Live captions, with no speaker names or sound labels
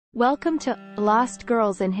Welcome to Lost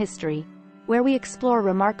Girls in History, where we explore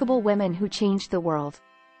remarkable women who changed the world.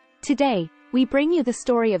 Today, we bring you the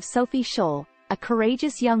story of Sophie Scholl, a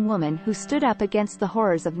courageous young woman who stood up against the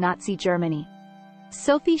horrors of Nazi Germany.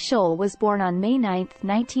 Sophie Scholl was born on May 9,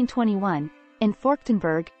 1921, in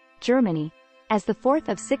Forchtenberg, Germany, as the fourth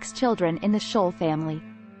of 6 children in the Scholl family.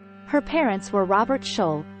 Her parents were Robert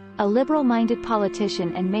Scholl, a liberal-minded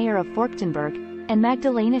politician and mayor of Forchtenberg, and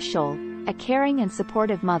Magdalena Scholl, a caring and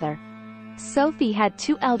supportive mother. Sophie had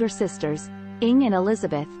 2 elder sisters, Inge and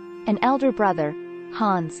Elizabeth, an elder brother,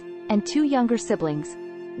 Hans, and 2 younger siblings,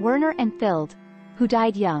 Werner and Thild, who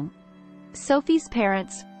died young. Sophie's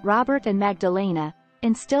parents, Robert and Magdalena,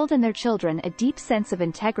 instilled in their children a deep sense of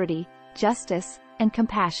integrity, justice, and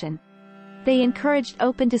compassion. They encouraged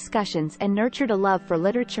open discussions and nurtured a love for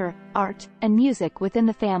literature, art, and music within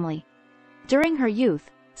the family. During her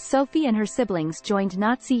youth, Sophie and her siblings joined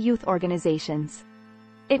Nazi youth organizations.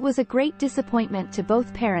 It was a great disappointment to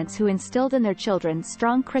both parents who instilled in their children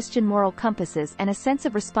strong Christian moral compasses and a sense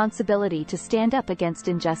of responsibility to stand up against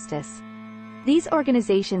injustice. These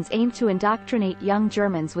organizations aimed to indoctrinate young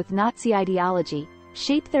Germans with Nazi ideology,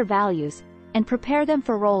 shape their values, and prepare them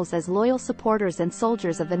for roles as loyal supporters and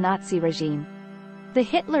soldiers of the Nazi regime. The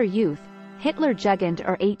Hitler Youth, Hitlerjugend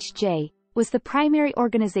or HJ, was the primary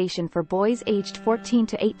organization for boys aged 14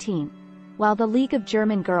 to 18, while the League of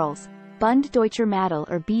German Girls, Bund Deutscher Mädel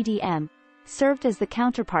or BDM, served as the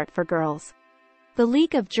counterpart for girls. The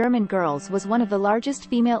League of German Girls was one of the largest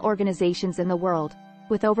female organizations in the world,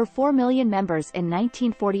 with over 4 million members in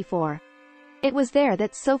 1944. It was there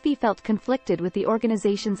that Sophie felt conflicted with the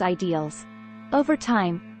organization's ideals. Over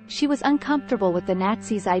time, she was uncomfortable with the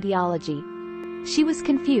Nazis' ideology. She was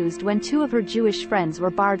confused when 2 of her Jewish friends were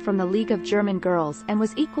barred from the League of German Girls and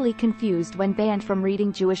was equally confused when banned from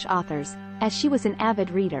reading Jewish authors, as she was an avid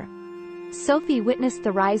reader. Sophie witnessed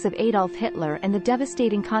the rise of Adolf Hitler and the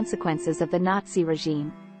devastating consequences of the Nazi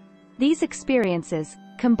regime. These experiences,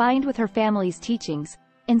 combined with her family's teachings,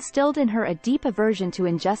 instilled in her a deep aversion to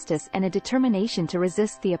injustice and a determination to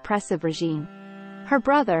resist the oppressive regime. Her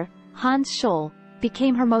brother, Hans Scholl,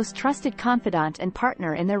 became her most trusted confidant and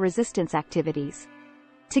partner in their resistance activities.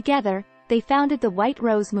 Together, they founded the White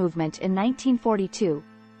Rose movement in 1942,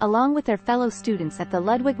 along with their fellow students at the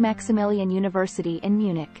Ludwig Maximilian University in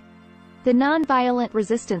Munich. The non-violent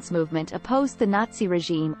resistance movement opposed the Nazi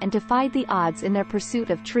regime and defied the odds in their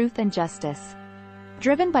pursuit of truth and justice.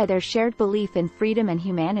 Driven by their shared belief in freedom and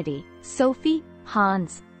humanity, Sophie,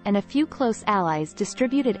 Hans, and a few close allies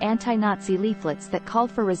distributed anti-Nazi leaflets that called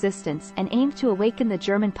for resistance and aimed to awaken the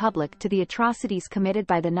German public to the atrocities committed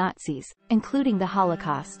by the Nazis, including the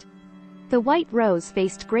Holocaust. The White Rose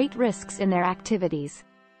faced great risks in their activities.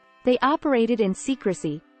 They operated in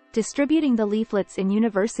secrecy, distributing the leaflets in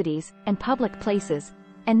universities and public places,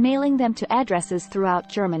 and mailing them to addresses throughout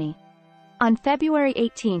Germany. On February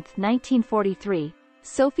 18, 1943,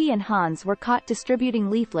 Sophie and Hans were caught distributing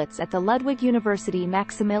leaflets at the Ludwig University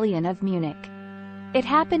Maximilian of Munich. It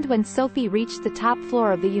happened when Sophie reached the top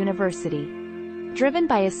floor of the university. Driven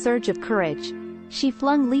by a surge of courage, she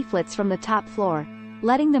flung leaflets from the top floor,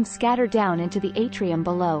 letting them scatter down into the atrium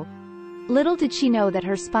below. Little did she know that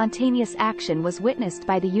her spontaneous action was witnessed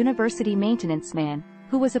by the university maintenance man,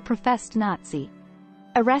 who was a professed Nazi.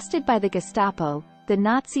 Arrested by the Gestapo, the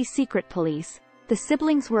Nazi secret police, the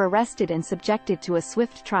siblings were arrested and subjected to a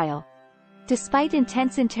swift trial. Despite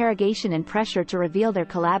intense interrogation and pressure to reveal their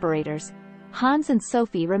collaborators, Hans and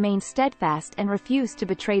Sophie remained steadfast and refused to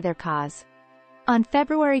betray their cause. On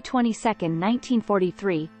February 22,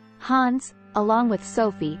 1943, Hans, along with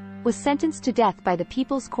Sophie, was sentenced to death by the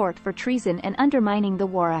People's Court for treason and undermining the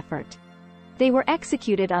war effort. They were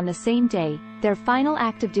executed on the same day, their final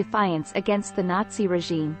act of defiance against the Nazi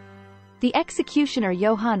regime. The executioner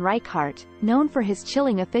Johann Reichardt, known for his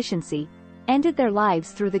chilling efficiency, ended their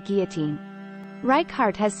lives through the guillotine.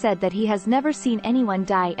 Reichardt has said that he has never seen anyone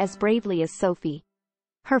die as bravely as Sophie.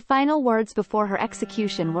 Her final words before her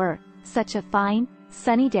execution were, "Such a fine,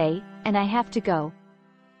 sunny day, and I have to go.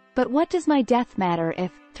 But what does my death matter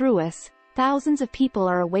if, through us, thousands of people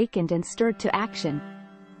are awakened and stirred to action?"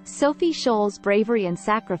 Sophie Scholl's bravery and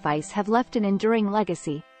sacrifice have left an enduring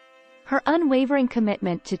legacy. Her unwavering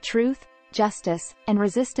commitment to truth, justice, and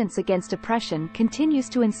resistance against oppression continues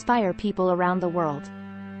to inspire people around the world.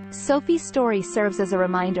 Sophie's story serves as a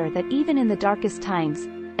reminder that even in the darkest times,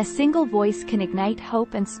 a single voice can ignite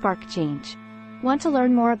hope and spark change. Want to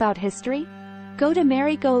learn more about history? Go to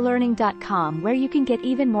MerryGoLearning.com where you can get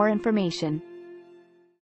even more information.